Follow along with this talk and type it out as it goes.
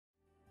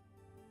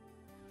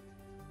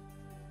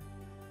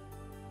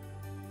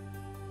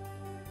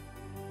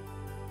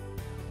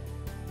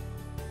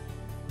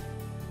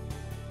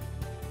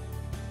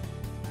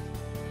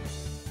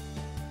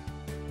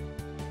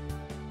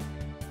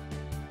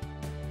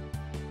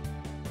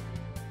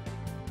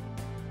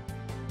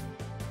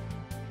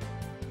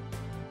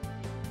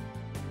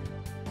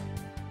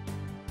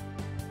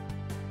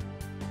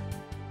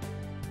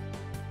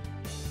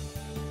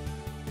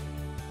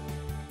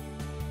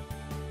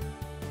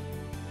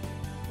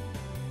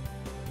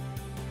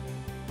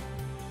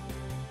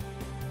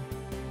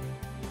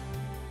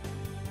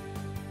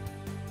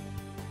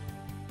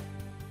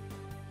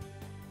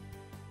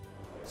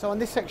So on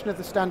this section of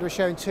the stand we're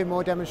showing two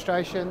more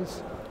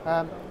demonstrations,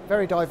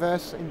 very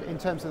diverse in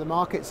terms of the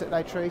markets that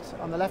they treat.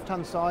 On the left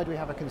hand side we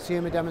have a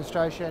consumer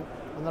demonstration,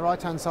 on the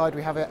right hand side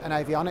we have an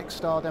avionics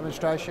style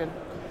demonstration.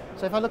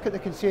 So if I look at the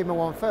consumer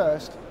one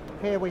first,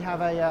 here we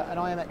have an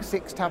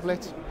IMX6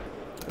 tablet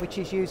which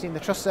is using the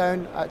trust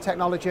zone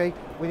technology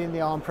within the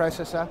ARM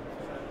processor.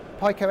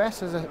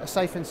 PikeOS as a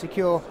safe and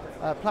secure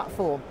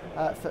platform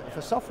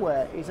for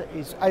software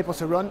is able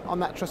to run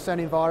on that trust zone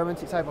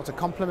environment. It's able to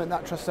complement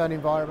that trust zone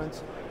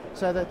environment.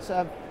 So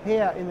that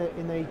here in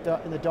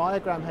the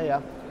diagram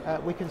here,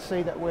 we can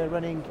see that we're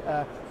running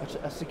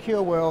a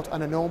secure world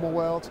and a normal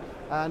world,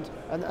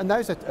 and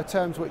those are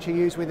terms which are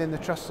used within the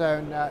trust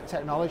zone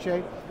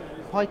technology.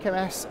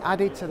 PikeOS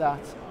added to that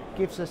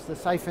gives us the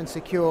safe and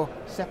secure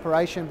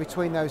separation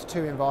between those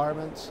two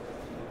environments.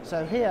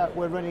 So here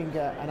we're running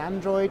an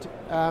Android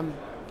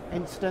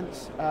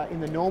instance in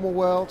the normal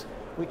world,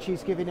 which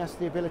is giving us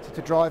the ability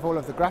to drive all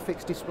of the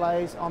graphics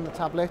displays on the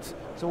tablet.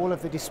 So all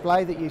of the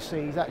display that you see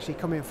is actually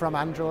coming from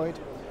Android.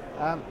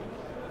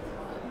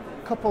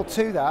 Coupled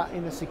to that,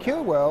 in the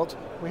secure world,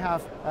 we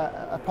have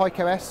a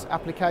PikeOS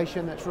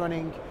application that's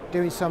running,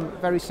 doing some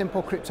very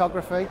simple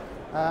cryptography.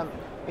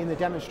 In the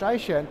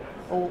demonstration,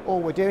 all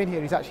we're doing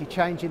here is actually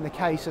changing the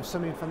case of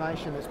some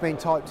information that's been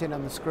typed in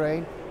on the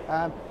screen.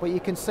 But you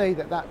can see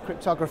that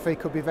cryptography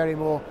could be very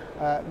more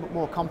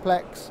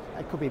complex.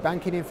 It could be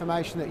banking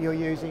information that you're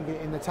using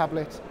in the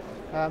tablet,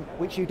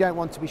 which you don't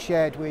want to be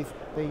shared with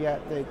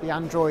the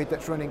Android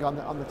that's running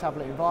on the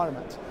tablet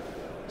environment.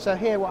 So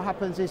here what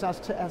happens is as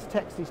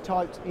text is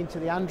typed into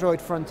the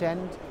Android front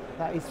end,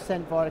 that is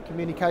sent via a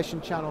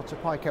communication channel to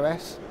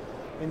PikeOS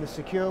in the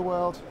secure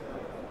world,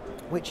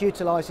 which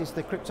utilises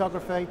the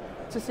cryptography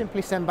to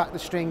simply send back the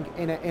string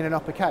in an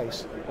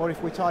uppercase, or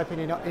if we type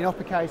in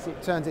uppercase,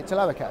 it turns it to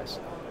lowercase.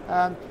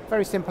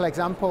 Very simple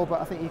example,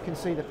 but I think you can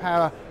see the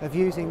power of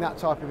using that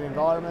type of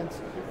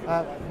environment.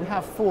 We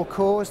have 4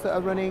 cores that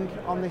are running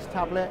on this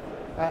tablet,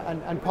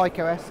 and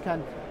PikeOS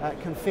can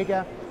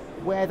configure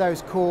where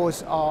those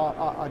cores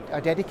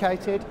are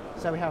dedicated.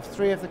 So we have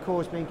 3 of the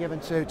cores being given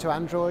to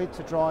Android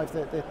to drive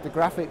the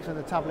graphics and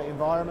the tablet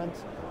environment,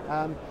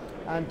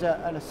 and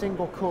a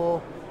single core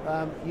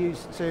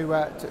used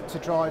to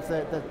drive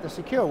the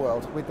secure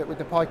world with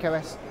the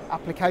PikeOS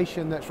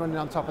application that's running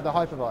on top of the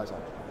hypervisor.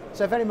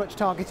 So very much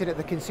targeted at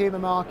the consumer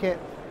market,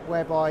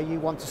 whereby you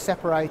want to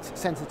separate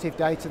sensitive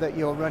data that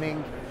you're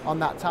running on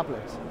that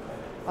tablet.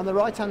 On the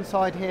right hand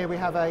side here we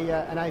have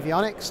an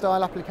avionics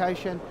style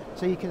application,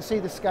 so you can see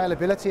the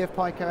scalability of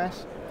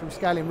PikeOS from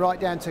scaling right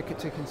down to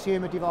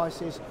consumer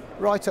devices,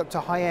 right up to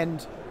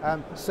high-end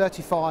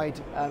certified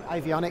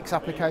avionics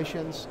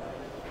applications.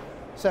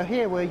 So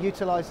here we're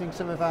utilising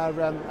some of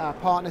our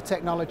partner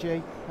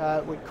technology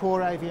with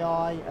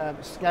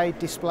CoreAVI, SCADE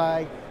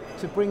display,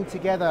 to bring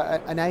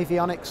together an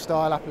avionics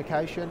style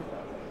application.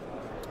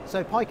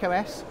 So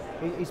PikeOS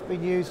is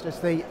being used as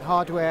the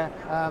hardware,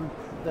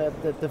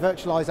 the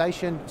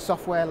virtualization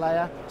software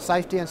layer,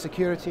 safety and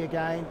security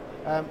again,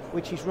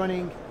 which is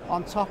running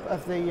on top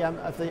of the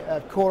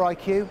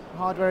CoreIQ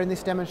hardware in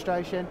this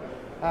demonstration,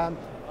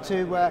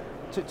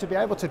 to be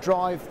able to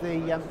drive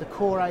the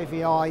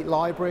CoreAVI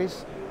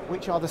libraries,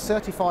 which are the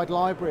certified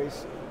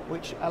libraries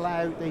which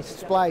allow the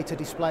display to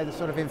display the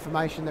sort of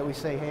information that we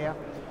see here.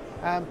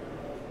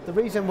 The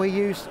reason we're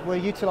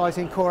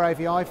utilising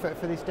CoreAVI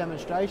for this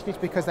demonstration is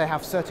because they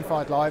have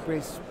certified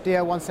libraries,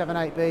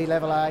 DO178B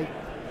Level A,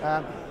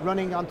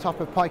 running on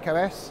top of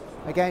PikeOS,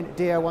 again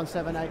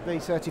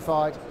DO178B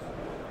certified.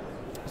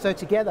 So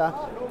together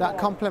that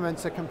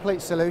complements a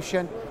complete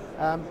solution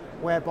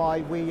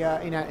whereby we,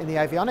 in the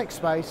avionics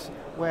space,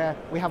 where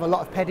we have a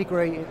lot of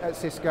pedigree at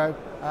SYSGO.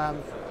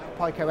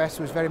 PikeOS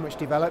was very much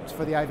developed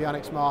for the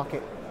avionics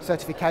market.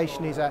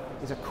 Certification is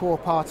a core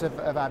part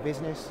of our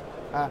business.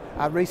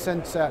 Our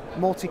recent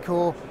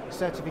multi-core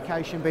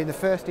certification being the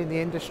first in the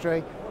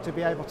industry to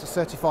be able to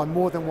certify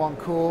more than one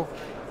core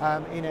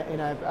in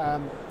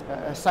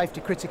a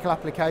safety critical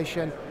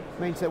application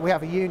means that we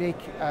have a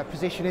unique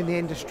position in the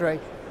industry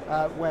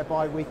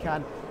whereby we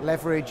can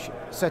leverage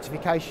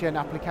certification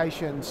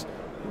applications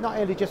not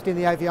only just in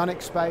the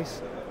avionics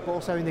space but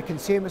also in the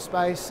consumer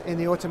space, in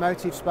the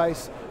automotive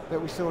space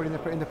that we saw in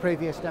the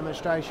previous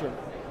demonstration.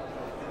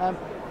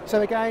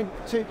 So again,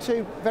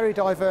 two very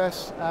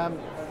diverse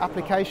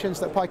applications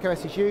that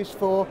PikeOS is used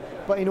for,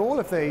 but in all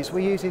of these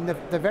we're using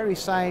the very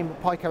same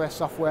PikeOS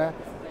software.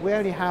 We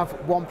only have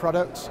one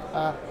product.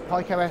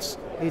 PikeOS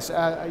is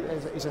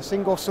a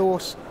single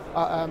source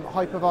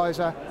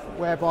hypervisor,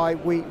 whereby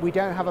we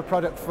don't have a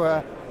product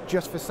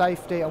just for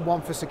safety and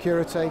one for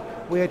security.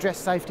 We address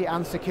safety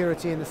and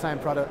security in the same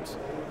product.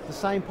 The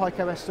same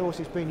PikeOS source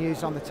is being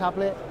used on the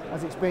tablet,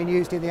 as it's being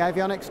used in the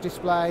avionics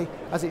display,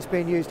 as it's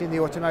being used in the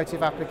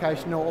automotive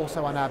application, or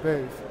also on our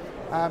booth.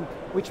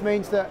 Which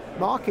means that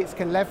markets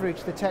can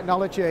leverage the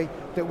technology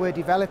that we're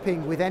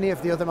developing with any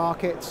of the other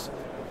markets.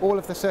 All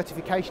of the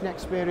certification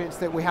experience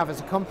that we have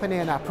as a company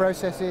and our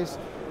processes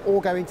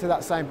all go into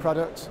that same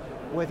product,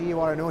 whether you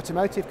are an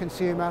automotive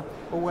consumer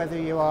or whether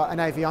you are an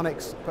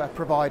avionics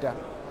provider.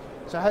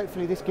 So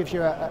hopefully this gives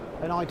you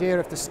an idea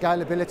of the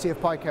scalability of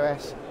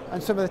PikeOS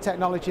and some of the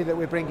technology that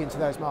we're bringing to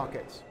those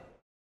markets.